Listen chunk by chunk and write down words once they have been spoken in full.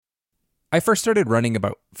I first started running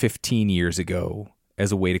about 15 years ago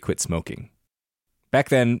as a way to quit smoking. Back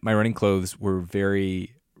then, my running clothes were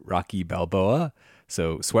very Rocky Balboa,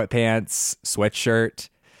 so sweatpants, sweatshirt.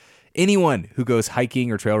 Anyone who goes hiking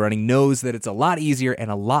or trail running knows that it's a lot easier and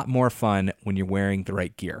a lot more fun when you're wearing the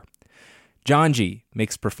right gear. Janji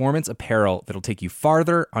makes performance apparel that'll take you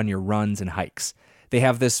farther on your runs and hikes. They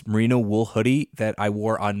have this merino wool hoodie that I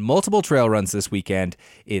wore on multiple trail runs this weekend.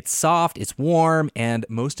 It's soft, it's warm, and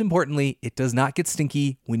most importantly, it does not get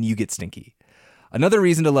stinky when you get stinky. Another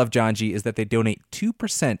reason to love Janji is that they donate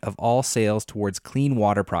 2% of all sales towards clean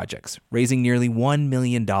water projects, raising nearly $1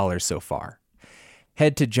 million so far.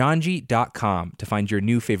 Head to janji.com to find your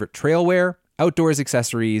new favorite trail wear, outdoors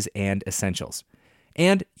accessories, and essentials.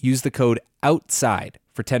 And use the code OUTSIDE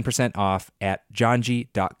for 10% off at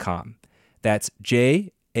janji.com. That's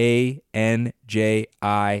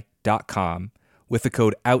JANJI.com with the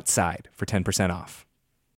code OUTSIDE for 10% off.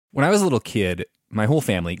 When I was a little kid, my whole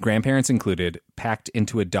family, grandparents included, packed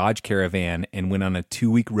into a Dodge Caravan and went on a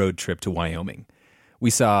 2-week road trip to Wyoming. We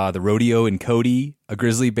saw the rodeo in Cody, a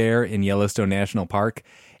grizzly bear in Yellowstone National Park,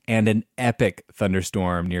 and an epic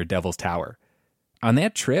thunderstorm near Devil's Tower. On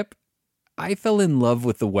that trip, I fell in love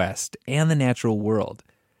with the West and the natural world.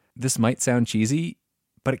 This might sound cheesy,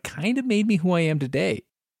 but it kind of made me who I am today.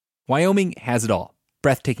 Wyoming has it all.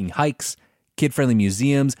 Breathtaking hikes, kid-friendly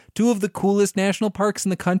museums, 2 of the coolest national parks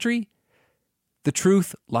in the country. The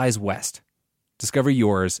truth lies west. Discover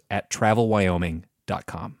yours at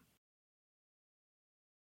travelwyoming.com.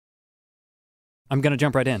 I'm going to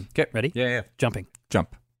jump right in. Okay. Ready? Yeah. Jumping.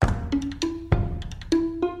 Jump.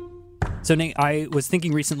 So, Nate, I was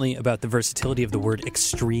thinking recently about the versatility of the word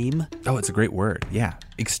extreme. Oh, it's a great word. Yeah.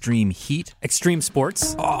 Extreme heat. Extreme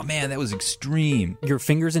sports. Oh, man, that was extreme. Your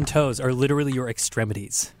fingers and toes are literally your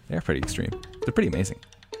extremities. They're pretty extreme. They're pretty amazing.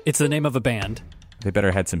 It's the name of a band. They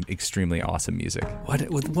better had some extremely awesome music.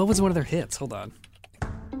 What was one of their hits? Hold on.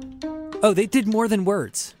 Oh, they did More Than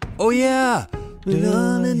Words. Oh, yeah.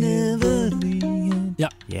 Yeah.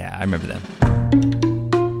 Yeah, I remember them.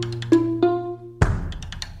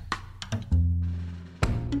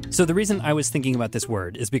 So the reason I was thinking about this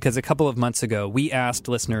word is because a couple of months ago, we asked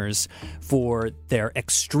listeners for their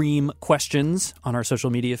extreme questions on our social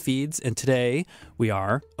media feeds, and today we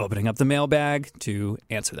are opening up the mailbag to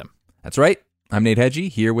answer them. That's right. I'm Nate Hedgie,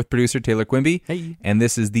 here with producer Taylor Quimby. Hey. And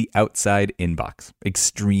this is the Outside Inbox,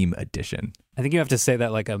 Extreme Edition. I think you have to say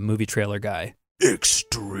that like a movie trailer guy.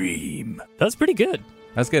 Extreme. That's pretty good.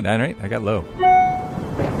 That's good, all right? I got low.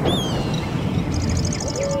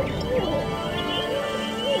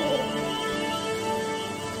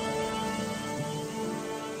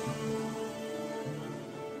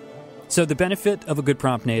 So the benefit of a good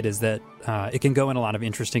prompt, Nate, is that it can go in a lot of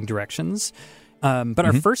interesting directions. But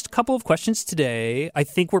our first couple of questions today, I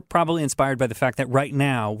think we're probably inspired by the fact that right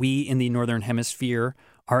now we in the Northern Hemisphere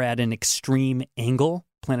are at an extreme angle,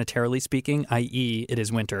 planetarily speaking, i.e. it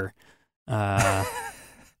is winter. So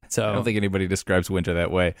I don't think anybody describes winter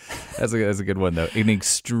that way. That's a good one, though. An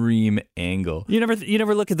extreme angle. You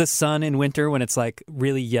never look at the sun in winter when it's like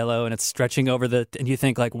really yellow and it's stretching over and you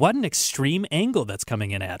think like, what an extreme angle that's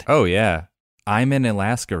coming in at. Oh, yeah. I'm in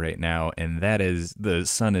Alaska right now, and the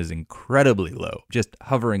sun is incredibly low, just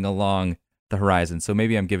hovering along the horizon. So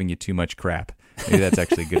maybe I'm giving you too much crap. Maybe that's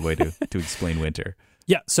actually a good way to explain winter.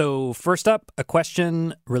 Yeah, so first up, a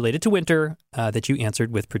question related to winter that you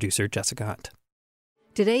answered with producer Jessica Hunt.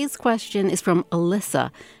 Today's question is from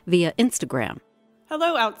Alyssa via Instagram.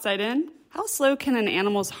 Hello, Outside In. How slow can an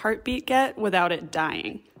animal's heartbeat get without it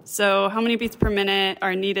dying? So how many beats per minute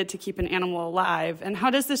are needed to keep an animal alive? And how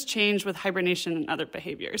does this change with hibernation and other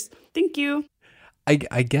behaviors? Thank you. I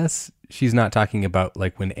guess she's not talking about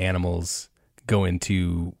like when animals go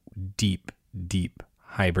into deep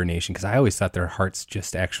hibernation, because I always thought their hearts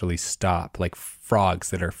just actually stop, like frogs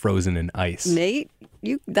that are frozen in ice. Nate,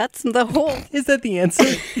 that's the whole... Is that the answer?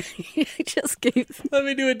 You just gave... Let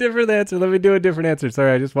me do a different answer.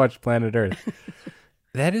 Sorry, I just watched Planet Earth.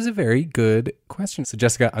 That is a very good question. So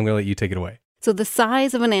Jessica, I'm going to let you take it away. So the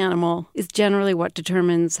size of an animal is generally what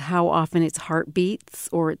determines how often its heart beats,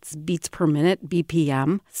 or its beats per minute,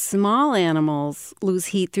 BPM. Small animals lose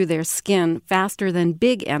heat through their skin faster than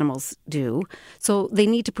big animals do, so they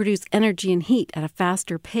need to produce energy and heat at a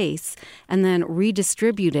faster pace and then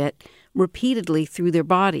redistribute it repeatedly through their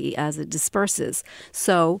body as it disperses.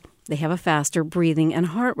 So they have a faster breathing and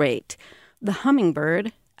heart rate. The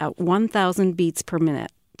hummingbird at 1,000 beats per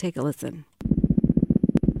minute. Take a listen.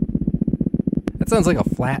 That sounds like a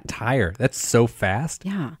flat tire. That's so fast.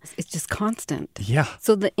 Yeah, it's just constant. Yeah.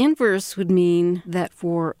 So the inverse would mean that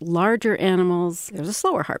for larger animals, there's a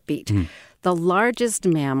slower heartbeat. The largest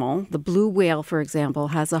mammal, the blue whale, for example,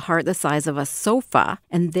 has a heart the size of a sofa,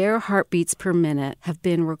 and their heartbeats per minute have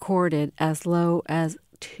been recorded as low as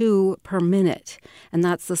 2 per minute. And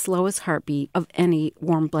that's the slowest heartbeat of any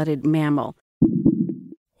warm-blooded mammal.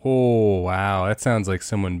 Oh, wow. That sounds like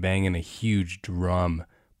someone banging a huge drum.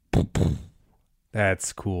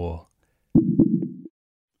 That's cool.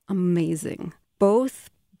 Amazing. Both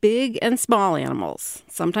big and small animals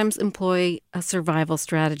sometimes employ a survival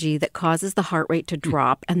strategy that causes the heart rate to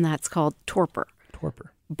drop, and that's called torpor.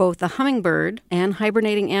 Torpor. Both the hummingbird and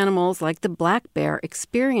hibernating animals like the black bear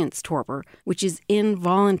experience torpor, which is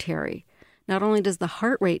involuntary. Not only does the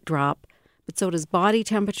heart rate drop, but so does body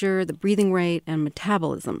temperature, the breathing rate, and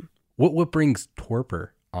metabolism. What brings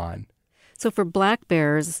torpor on? So for black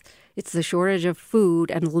bears, it's the shortage of food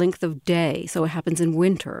and length of day, so it happens in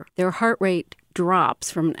winter. Their heart rate drops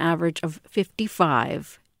from an average of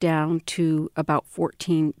 55 down to about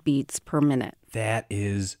 14 beats per minute. That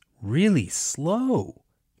is really slow.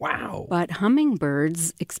 Wow. But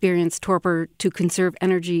hummingbirds experience torpor to conserve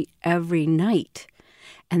energy every night,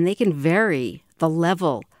 and they can vary the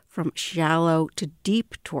level from shallow to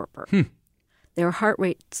deep torpor. Their heart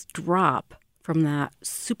rates drop from that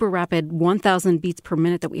super rapid 1,000 beats per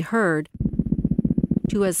minute that we heard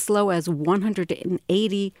to as slow as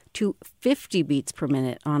 180 to 50 beats per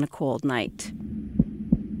minute on a cold night.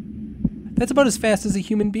 That's about as fast as a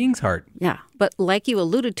human being's heart. Yeah, but like you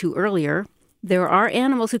alluded to earlier, there are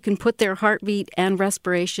animals who can put their heartbeat and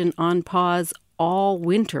respiration on pause all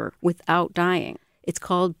winter without dying. It's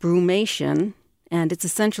called brumation, and it's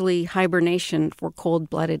essentially hibernation for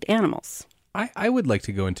cold-blooded animals. I would like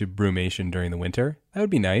to go into brumation during the winter. That would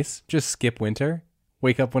be nice. Just skip winter.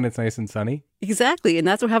 Wake up when it's nice and sunny. Exactly, and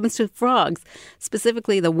that's what happens to frogs,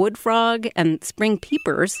 specifically the wood frog and spring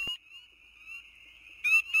peepers.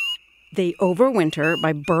 They overwinter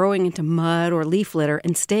by burrowing into mud or leaf litter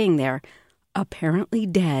and staying there, apparently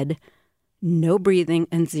dead, no breathing,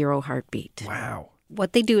 and zero heartbeat. Wow.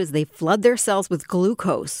 What they do is they flood their cells with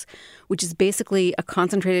glucose, which is basically a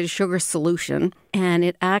concentrated sugar solution, and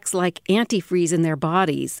it acts like antifreeze in their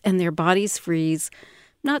bodies, and their bodies freeze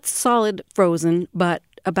not solid frozen, but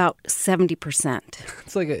about 70%.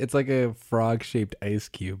 It's like a frog-shaped ice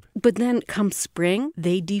cube. But then come spring,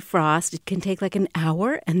 they defrost. It can take like an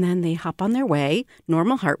hour, and then they hop on their way.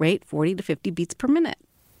 Normal heart rate, 40 to 50 beats per minute.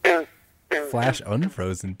 Flash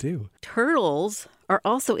unfrozen, too. Turtles are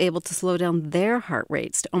also able to slow down their heart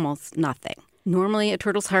rates to almost nothing. Normally, a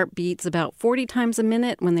turtle's heart beats about 40 times a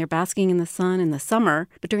minute when they're basking in the sun in the summer.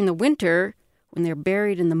 But during the winter, when they're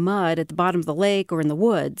buried in the mud at the bottom of the lake or in the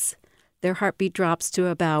woods, their heartbeat drops to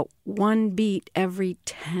about 1 beat every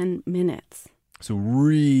 10 minutes. So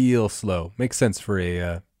real slow. Makes sense for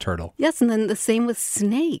a turtle. Yes, and then the same with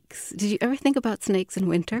snakes. Did you ever think about snakes in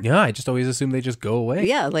winter? Yeah, I just always assume they just go away.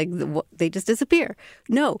 Yeah, like they just disappear.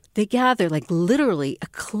 No, they gather like literally a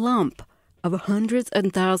clump of hundreds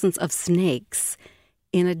and thousands of snakes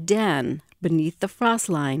in a den beneath the frost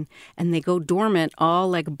line, and they go dormant all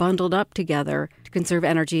like bundled up together to conserve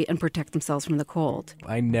energy and protect themselves from the cold.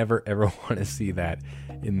 I never ever want to see that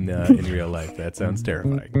in real life. That sounds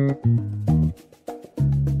terrifying.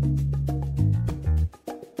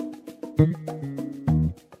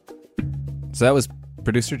 So that was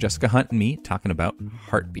producer Jessica Hunt and me talking about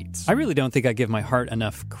heartbeats. I really don't think I give my heart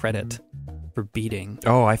enough credit for beating.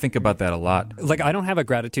 Oh, I think about that a lot. Like, I don't have a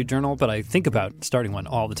gratitude journal, but I think about starting one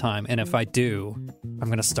all the time. And if I do, I'm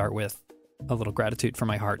going to start with a little gratitude for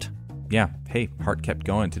my heart. Yeah. Hey, heart kept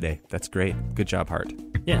going today. That's great. Good job, heart.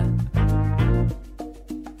 Yeah.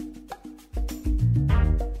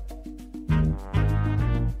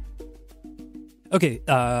 Okay,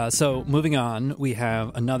 so moving on, we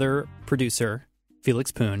have another producer,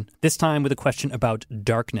 Felix Poon, this time with a question about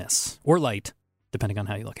darkness or light, depending on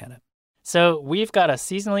how you look at it. So we've got a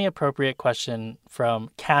seasonally appropriate question from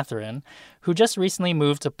Catherine, who just recently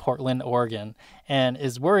moved to Portland, Oregon, and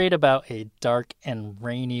is worried about a dark and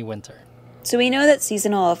rainy winter. So we know that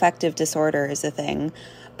seasonal affective disorder is a thing,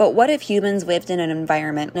 but what if humans lived in an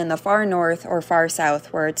environment in the far north or far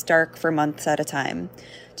south where it's dark for months at a time?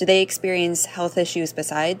 Do they experience health issues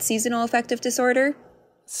besides seasonal affective disorder?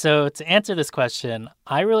 So to answer this question,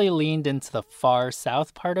 I really leaned into the far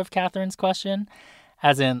south part of Catherine's question,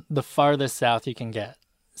 as in the farthest south you can get.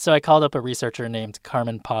 So I called up a researcher named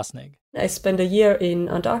Carmen Posnig. I spent a year in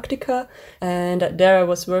Antarctica, and there I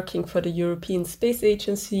was working for the European Space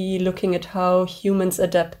Agency, looking at how humans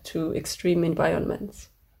adapt to extreme environments.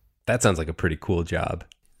 That sounds like a pretty cool job.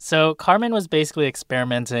 So Carmen was basically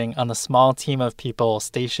experimenting on the small team of people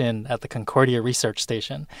stationed at the Concordia Research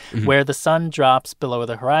Station, where the sun drops below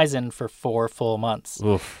the horizon for 4 full months.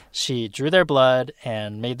 Oof. She drew their blood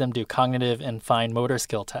and made them do cognitive and fine motor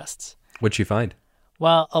skill tests. What'd she find?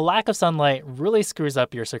 Well, a lack of sunlight really screws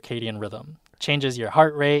up your circadian rhythm, changes your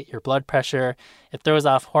heart rate, your blood pressure. It throws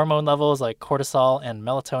off hormone levels like cortisol and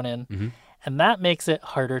melatonin, and that makes it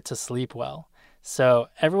harder to sleep well. So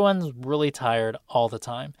everyone's really tired all the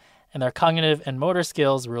time, and their cognitive and motor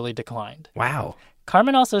skills really declined. Wow.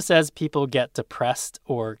 Carmen also says people get depressed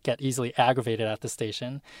or get easily aggravated at the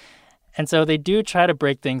station. And so they do try to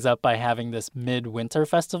break things up by having this midwinter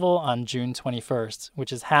festival on June 21st,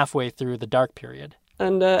 which is halfway through the dark period.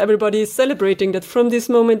 And everybody is celebrating that from this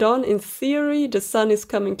moment on, in theory, the sun is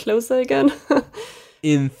coming closer again.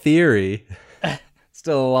 In theory,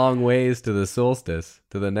 still a long ways to the solstice,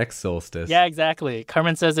 to the next solstice. Yeah, exactly.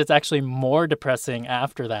 Carmen says it's actually more depressing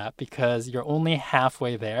after that because you're only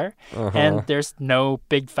halfway there and there's no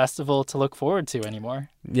big festival to look forward to anymore.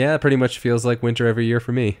 Yeah, it pretty much feels like winter every year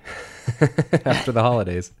for me after the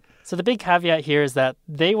holidays. So the big caveat here is that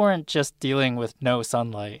they weren't just dealing with no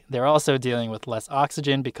sunlight. They're also dealing with less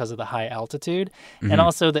oxygen because of the high altitude and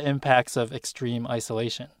also the impacts of extreme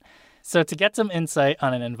isolation. So to get some insight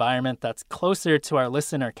on an environment that's closer to our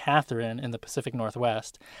listener, Catherine, in the Pacific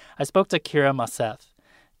Northwest, I spoke to Kira Maseth.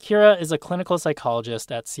 Kira is a clinical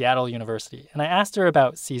psychologist at Seattle University, and I asked her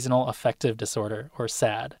about seasonal affective disorder, or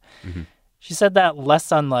SAD. She said that less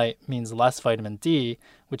sunlight means less vitamin D,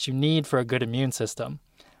 which you need for a good immune system.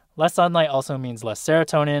 Less sunlight also means less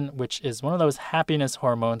serotonin, which is one of those happiness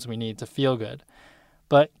hormones we need to feel good.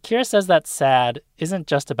 But Kira says that SAD isn't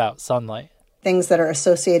just about sunlight. Things that are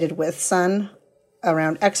associated with sun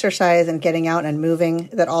around exercise and getting out and moving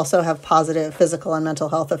that also have positive physical and mental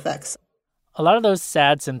health effects. A lot of those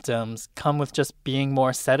SAD symptoms come with just being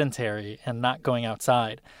more sedentary and not going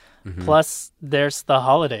outside. Plus, there's the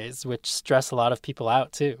holidays, which stress a lot of people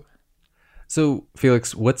out too. So,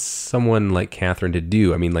 Felix, what's someone like Catherine to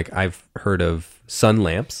do? I mean, like, I've heard of sun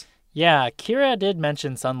lamps. Yeah, Kira did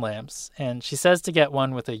mention sun lamps, and she says to get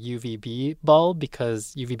one with a UVB bulb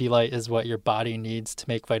because UVB light is what your body needs to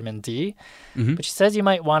make vitamin D. But she says you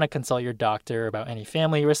might want to consult your doctor about any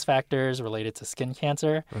family risk factors related to skin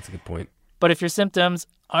cancer. That's a good point. But if your symptoms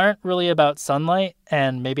aren't really about sunlight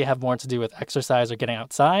and maybe have more to do with exercise or getting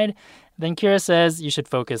outside, then Kira says you should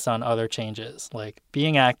focus on other changes, like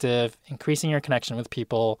being active, increasing your connection with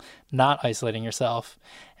people, not isolating yourself.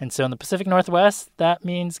 And so in the Pacific Northwest, that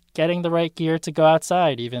means getting the right gear to go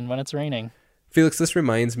outside, even when it's raining. Felix, this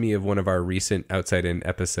reminds me of one of our recent Outside In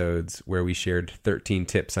episodes where we shared 13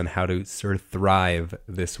 tips on how to sort of thrive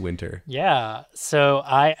this winter. Yeah, so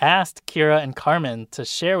I asked Kira and Carmen to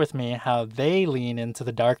share with me how they lean into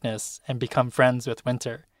the darkness and become friends with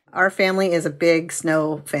winter. Our family is a big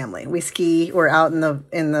snow family. We ski. We're out in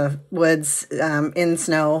the woods in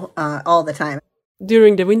snow all the time.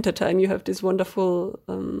 During the winter time, you have this wonderful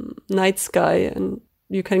night sky, and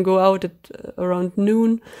you can go out at around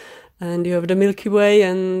noon, and you have the Milky Way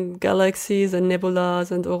and galaxies and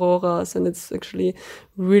nebulas and auroras, and it's actually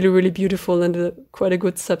really, really beautiful and quite a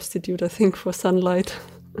good substitute, I think, for sunlight.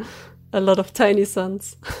 A lot of tiny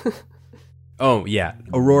suns. Oh, yeah.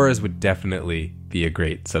 Auroras would definitely be a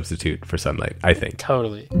great substitute for sunlight, I think.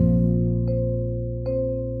 Totally.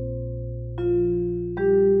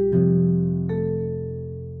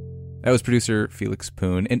 That was producer Felix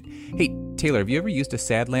Poon. And hey, Taylor, have you ever used a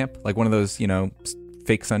SAD lamp? Like one of those,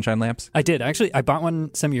 fake sunshine lamps? I did. Actually, I bought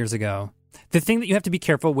one some years ago. The thing that you have to be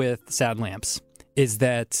careful with SAD lamps is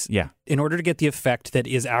that in order to get the effect that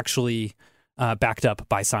is actually backed up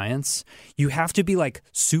by science, you have to be like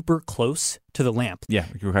super close to the lamp. Yeah,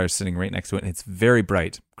 you're sitting right next to it, and it's very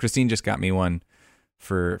bright. Christine just got me one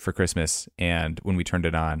for Christmas, and when we turned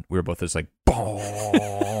it on, we were both just like,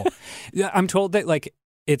 "Boom!" Yeah, I'm told that like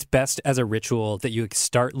it's best as a ritual that you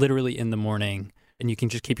start literally in the morning, and you can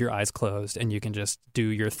just keep your eyes closed, and you can just do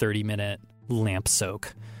your 30-minute lamp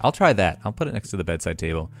soak. I'll try that. I'll put it next to the bedside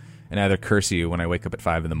table, and either curse you when I wake up at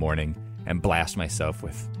 5 a.m. and blast myself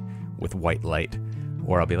with white light,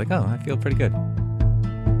 or I'll be like, oh, I feel pretty good.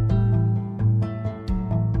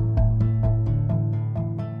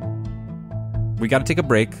 We got to take a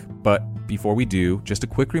break, but before we do, just a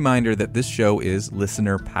quick reminder that this show is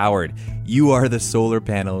listener powered. You are the solar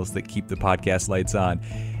panels that keep the podcast lights on.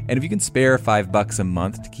 And if you can spare $5 a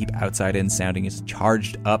month to keep Outside In sounding as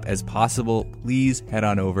charged up as possible, please head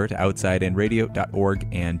on over to outsideinradio.org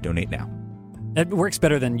and donate now. It works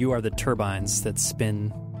better than you are the turbines that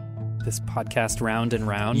spin this podcast round and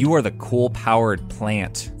round. You are the coal-powered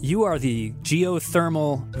plant. You are the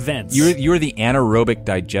geothermal vents. You're the anaerobic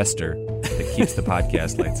digester that keeps the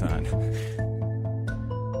podcast lights on.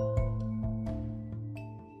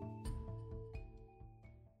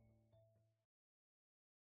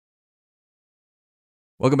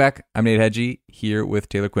 Welcome back. I'm Nate Hedgie, here with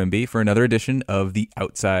Taylor Quimby for another edition of The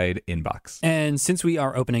Outside Inbox. And since we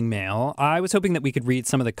are opening mail, I was hoping that we could read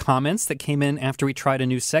some of the comments that came in after we tried a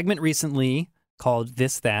new segment recently called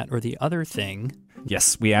This, That, or the Other Thing.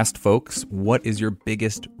 Yes, we asked folks, what is your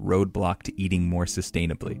biggest roadblock to eating more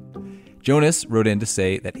sustainably? Jonas wrote in to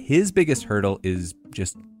say that his biggest hurdle is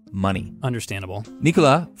just money. Understandable.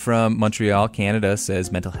 Nicolas from Montreal, Canada,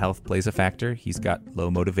 says mental health plays a factor. He's got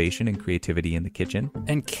low motivation and creativity in the kitchen.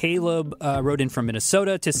 And Caleb wrote in from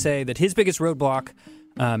Minnesota to say that his biggest roadblock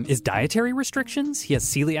is dietary restrictions. He has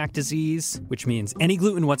celiac disease, which means any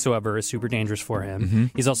gluten whatsoever is super dangerous for him. Mm-hmm.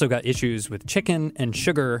 He's also got issues with chicken and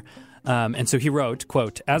sugar. And so he wrote,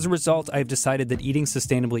 quote, as a result, I've decided that eating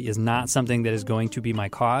sustainably is not something that is going to be my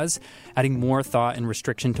cause. Adding more thought and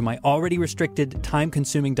restriction to my already restricted,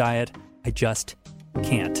 time-consuming diet, I just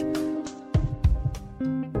can't.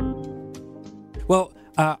 Well,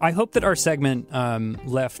 I hope that our segment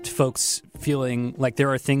left folks feeling like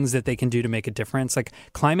there are things that they can do to make a difference. Like,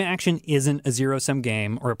 climate action isn't a zero-sum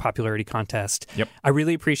game or a popularity contest. Yep. I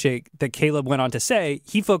really appreciate that Caleb went on to say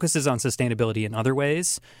he focuses on sustainability in other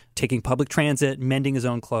ways, taking public transit, mending his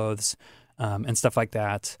own clothes, and stuff like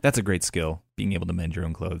that. That's a great skill, being able to mend your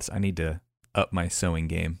own clothes. I need to up my sewing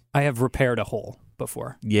game. I have repaired a hole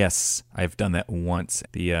before. Yes, I've done that once.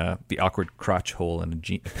 The awkward crotch hole in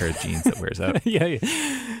a pair of jeans that wears out.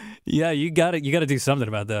 Yeah, you got to do something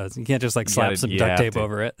about those. You can't just slap some duct tape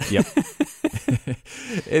over it. Yep.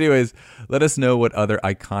 Anyways, let us know what other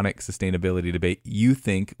iconic sustainability debate you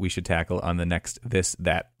think we should tackle on the next This,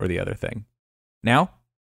 That, or the Other Thing. Now,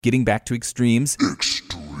 getting back to extremes.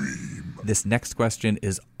 This next question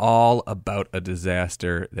is all about a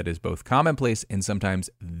disaster that is both commonplace and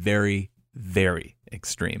sometimes very, very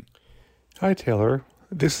extreme. Hi, Taylor.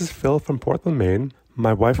 This is Phil from Portland, Maine.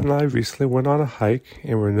 My wife and I recently went on a hike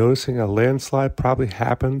and we're noticing a landslide probably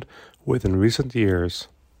happened within recent years.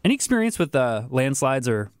 Any experience with landslides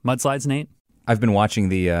or mudslides, Nate? I've been watching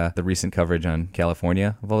the recent coverage on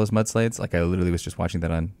California of all those mudslides. Like, I literally was just watching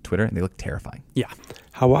that on Twitter, and they look terrifying. Yeah.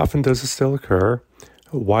 How often does it still occur?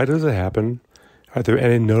 Why does it happen? Are there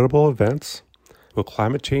any notable events? Will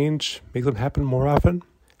climate change make them happen more often?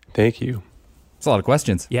 Thank you. It's a lot of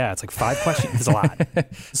questions. Yeah, it's like 5 questions. It's a lot.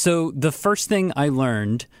 So the first thing I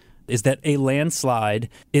learned is that a landslide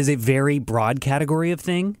is a very broad category of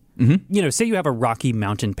thing. Mm-hmm. You know, say you have a rocky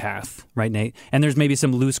mountain path, right, Nate? And there's maybe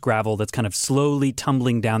some loose gravel that's kind of slowly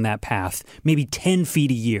tumbling down that path, maybe 10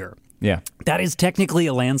 feet a year. Yeah. That is technically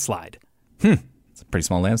a landslide. It's a pretty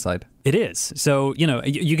small landslide. It is. So, you know,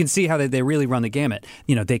 you can see how they really run the gamut.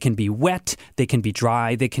 You know, they can be wet, they can be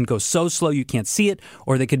dry, they can go so slow you can't see it,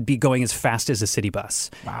 or they could be going as fast as a city bus.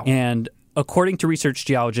 Wow. And according to research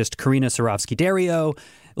geologist Karina Surovsky-Dario,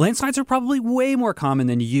 landslides are probably way more common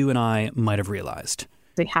than you and I might have realized.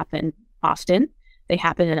 They happen often. They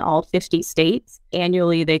happen in all 50 states.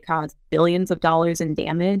 Annually, they cause billions of dollars in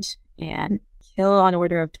damage and kill on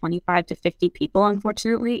order of 25 to 50 people,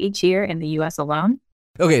 unfortunately, each year in the U.S. alone.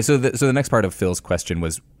 Okay, so the next part of Phil's question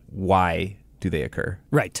was, why do they occur?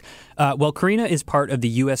 Right. Well, Karina is part of the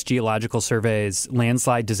U.S. Geological Survey's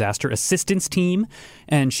Landslide Disaster Assistance Team,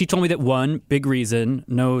 and she told me that one big reason,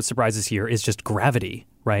 no surprises here, is just gravity,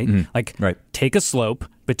 right? Take a slope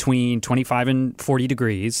between 25 and 40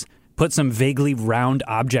 degrees, put some vaguely round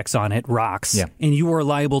objects on it, rocks, and you are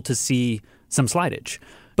liable to see some slidage.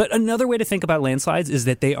 But another way to think about landslides is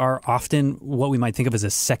that they are often what we might think of as a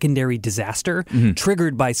secondary disaster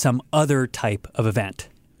triggered by some other type of event.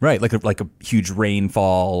 Right, like a huge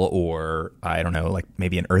rainfall or, I don't know, like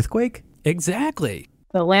maybe an earthquake? Exactly.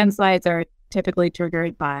 The landslides are typically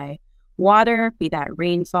triggered by water, be that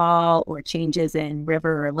rainfall or changes in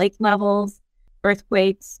river or lake levels,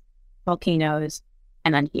 earthquakes, volcanoes,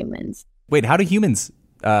 and then humans. Wait, how do humans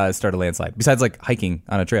start a landslide, besides like hiking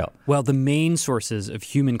on a trail? Well, the main sources of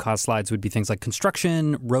human-caused slides would be things like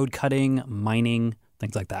construction, road cutting, mining,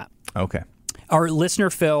 things like that. Okay. Our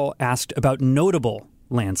listener Phil asked about notable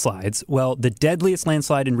landslides. Well, the deadliest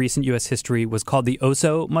landslide in recent U.S. history was called the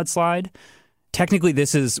Oso mudslide. Technically,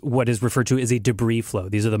 this is what is referred to as a debris flow.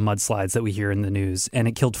 These are the mudslides that we hear in the news. And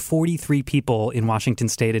it killed 43 people in Washington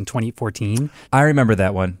State in 2014. I remember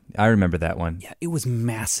that one. Yeah, it was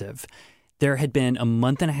massive. There had been a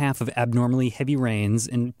month and a half of abnormally heavy rains,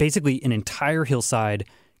 and basically an entire hillside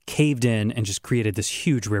caved in and just created this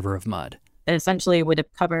huge river of mud. It essentially would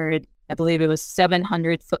have covered I believe it was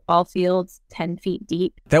 700 football fields, 10 feet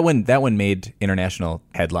deep. That one made international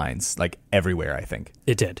headlines, like everywhere, I think.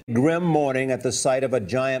 It did. Grim morning at the site of a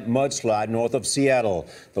giant mudslide north of Seattle.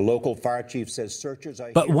 The local fire chief says searchers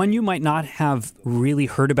are... But one you might not have really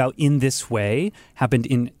heard about in this way happened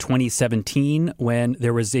in 2017 when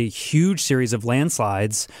there was a huge series of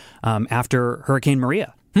landslides after Hurricane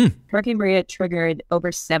Maria. Hurricane Maria triggered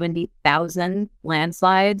over 70,000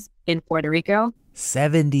 landslides in Puerto Rico.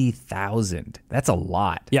 70,000. That's a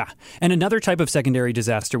lot. Yeah. And another type of secondary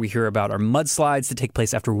disaster we hear about are mudslides that take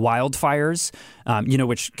place after wildfires,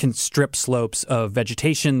 which can strip slopes of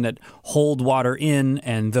vegetation that hold water in,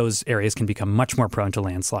 and those areas can become much more prone to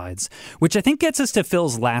landslides, which I think gets us to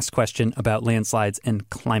Phil's last question about landslides and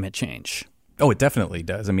climate change. Oh, it definitely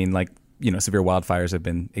does. I mean, severe wildfires have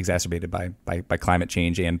been exacerbated by climate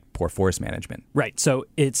change and poor forest management. Right. So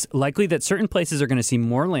it's likely that certain places are going to see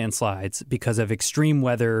more landslides because of extreme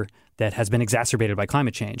weather that has been exacerbated by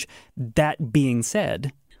climate change. That being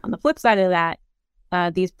said, on the flip side of that,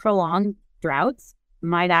 these prolonged droughts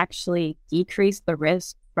might actually decrease the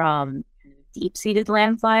risk from deep-seated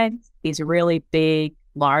landslides, these really big,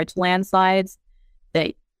 large landslides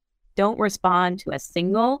that don't respond to a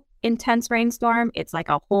single intense rainstorm. It's like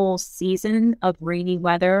a whole season of rainy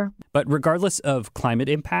weather. But regardless of climate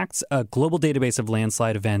impacts, a global database of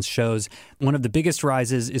landslide events shows one of the biggest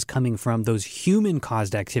rises is coming from those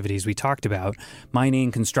human-caused activities we talked about,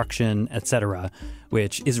 mining, construction, etc.,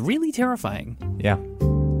 which is really terrifying. Yeah.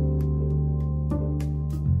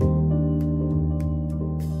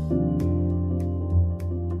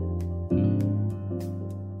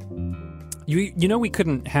 We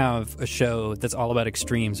couldn't have a show that's all about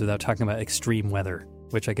extremes without talking about extreme weather,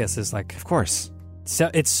 which I guess is like, of course.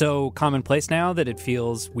 So it's so commonplace now that it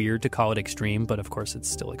feels weird to call it extreme, but of course it's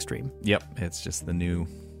still extreme. Yep, it's just the new,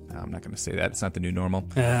 I'm not going to say that, it's not the new normal.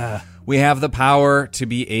 We have the power to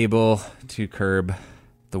be able to curb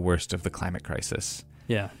the worst of the climate crisis.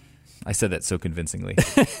 Yeah. I said that so convincingly.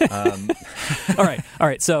 All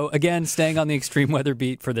right. So again, staying on the extreme weather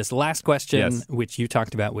beat for this last question, which you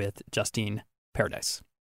talked about with Justine Paradise.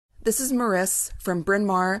 This is Maris from Bryn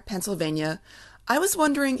Mawr, Pennsylvania. I was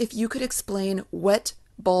wondering if you could explain wet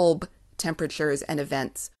bulb temperatures and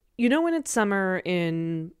events. You know when it's summer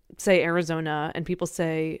in, say, Arizona, and people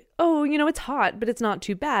say, oh, it's hot, but it's not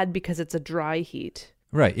too bad because it's a dry heat.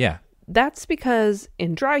 Right, yeah. That's because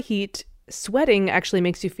in dry heat, sweating actually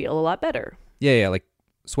makes you feel a lot better. Yeah, like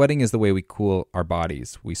sweating is the way we cool our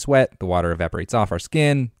bodies. We sweat, the water evaporates off our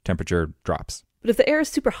skin, temperature drops. But if the air is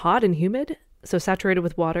super hot and humid, so saturated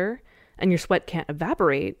with water, and your sweat can't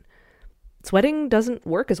evaporate, sweating doesn't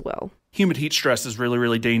work as well. Humid heat stress is really,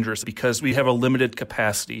 really dangerous because we have a limited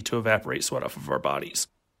capacity to evaporate sweat off of our bodies.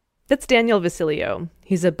 That's Daniel Vasilio.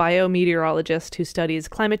 He's a biometeorologist who studies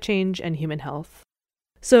climate change and human health.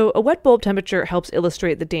 So a wet bulb temperature helps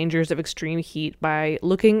illustrate the dangers of extreme heat by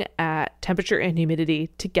looking at temperature and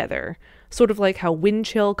humidity together, sort of like how wind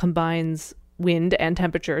chill combines wind and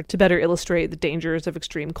temperature to better illustrate the dangers of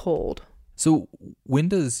extreme cold. So when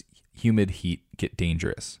does humid heat get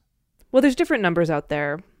dangerous? Well, there's different numbers out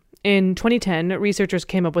there. In 2010, researchers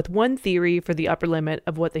came up with one theory for the upper limit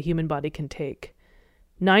of what the human body can take: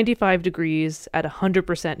 95 degrees at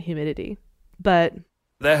 100% humidity. But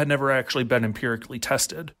that had never actually been empirically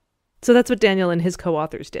tested. So that's what Daniel and his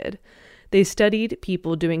co-authors did. They studied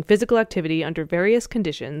people doing physical activity under various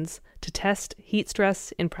conditions to test heat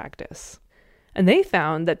stress in practice. And they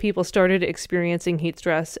found that people started experiencing heat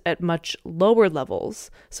stress at much lower levels,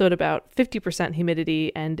 so at about 50%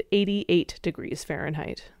 humidity and 88 degrees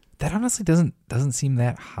Fahrenheit. That honestly doesn't seem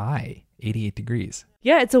that high, 88 degrees.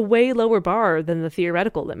 Yeah, it's a way lower bar than the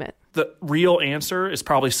theoretical limit. The real answer is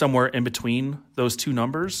probably somewhere in between those two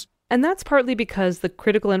numbers. And that's partly because the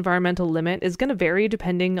critical environmental limit is going to vary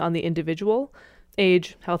depending on the individual,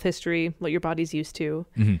 age, health history, what your body's used to.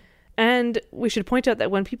 Mm-hmm. And we should point out that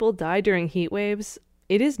when people die during heat waves,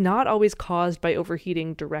 it is not always caused by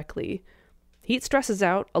overheating directly. Heat stresses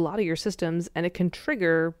out a lot of your systems, and it can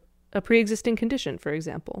trigger a pre-existing condition, for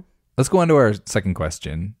example. Let's go on to our second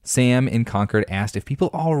question. Sam in Concord asked if people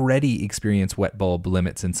already experience wet bulb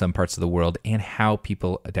limits in some parts of the world and how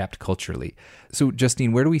people adapt culturally. So,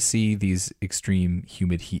 Justine, where do we see these extreme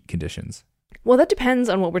humid heat conditions? Well, that depends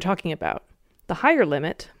on what we're talking about. The higher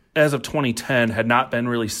limit, as of 2010, had not been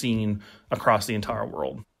really seen across the entire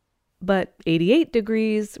world. But 88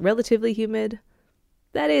 degrees, relatively humid,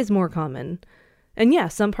 that is more common. And yeah,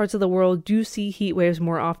 some parts of the world do see heat waves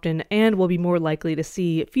more often and will be more likely to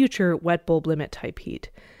see future wet bulb limit type heat.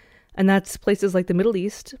 And that's places like the Middle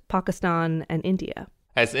East, Pakistan, and India.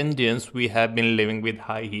 As Indians, we have been living with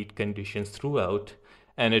high heat conditions throughout,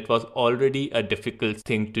 and it was already a difficult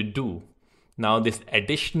thing to do. Now this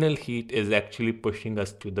additional heat is actually pushing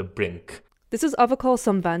us to the brink. This is Avakal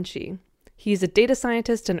Samvanshi. He's a data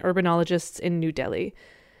scientist and urbanologist in New Delhi.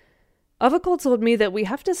 Avakal told me that we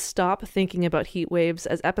have to stop thinking about heat waves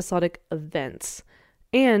as episodic events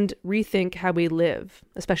and rethink how we live,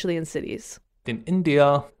 especially in cities. In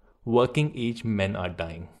India, working age men are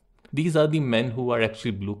dying. These are the men who are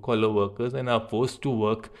actually blue-collar workers and are forced to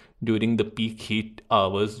work during the peak heat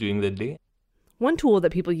hours during the day. One tool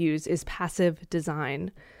that people use is passive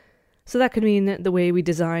design. So that could mean the way we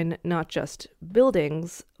design not just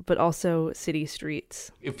buildings, but also city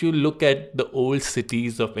streets. If you look at the old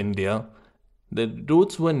cities of India, the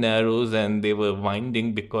roads were narrow and they were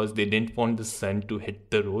winding because they didn't want the sun to hit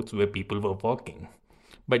the roads where people were walking.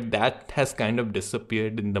 But that has kind of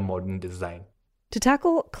disappeared in the modern design. To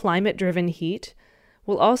tackle climate-driven heat,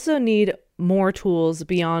 we'll also need more tools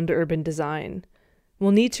beyond urban design.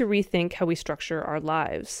 We'll need to rethink how we structure our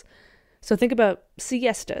lives. So think about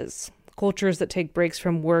siestas, cultures that take breaks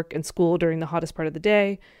from work and school during the hottest part of the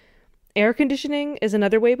day. Air conditioning is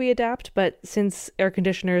another way we adapt, but since air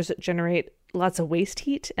conditioners generate lots of waste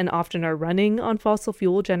heat and often are running on fossil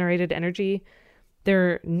fuel-generated energy,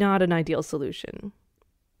 they're not an ideal solution.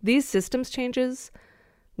 These systems changes,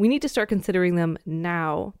 we need to start considering them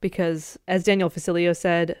now because, as Daniel Facilio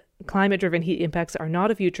said, climate-driven heat impacts are not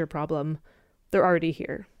a future problem. They're already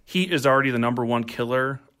here. Heat is already the number one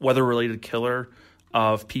killer, weather-related killer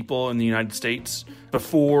of people in the United States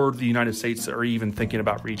before the United States are even thinking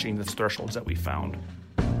about reaching the thresholds that we found.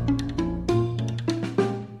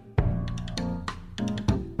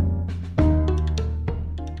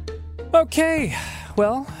 Okay,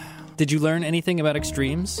 well, did you learn anything about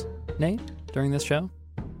extremes, Nate, during this show?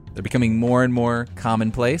 They're becoming more and more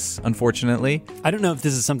commonplace, unfortunately. I don't know if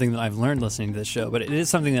this is something that I've learned listening to this show, but it is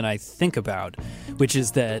something that I think about, which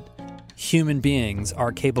is that human beings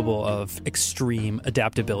are capable of extreme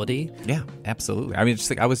adaptability. Yeah, absolutely. I mean, just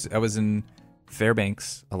like I was in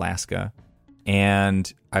Fairbanks, Alaska,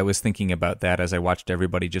 and I was thinking about that as I watched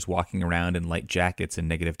everybody just walking around in light jackets in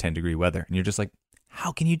negative 10-degree weather. And you're just like,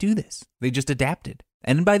 how can you do this? They just adapted.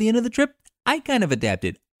 And by the end of the trip, I kind of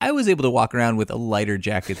adapted. I was able to walk around with a lighter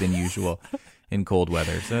jacket than usual in cold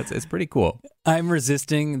weather. So it's pretty cool. I'm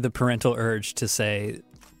resisting the parental urge to say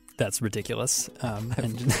that's ridiculous.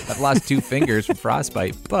 I've lost 2 fingers from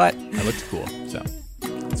frostbite, but I looked cool. So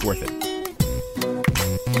it's worth it.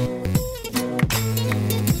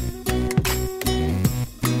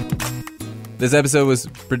 This episode was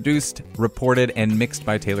produced, reported, and mixed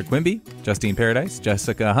by Taylor Quimby, Justine Paradise,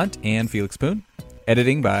 Jessica Hunt, and Felix Poon.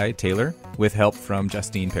 Editing by Taylor, with help from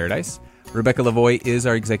Justine Paradise. Rebecca Lavoie is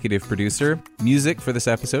our executive producer. Music for this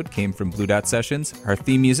episode came from Blue Dot Sessions. Our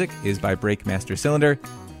theme music is by Breakmaster Cylinder.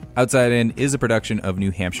 Outside In is a production of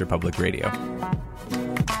New Hampshire Public Radio.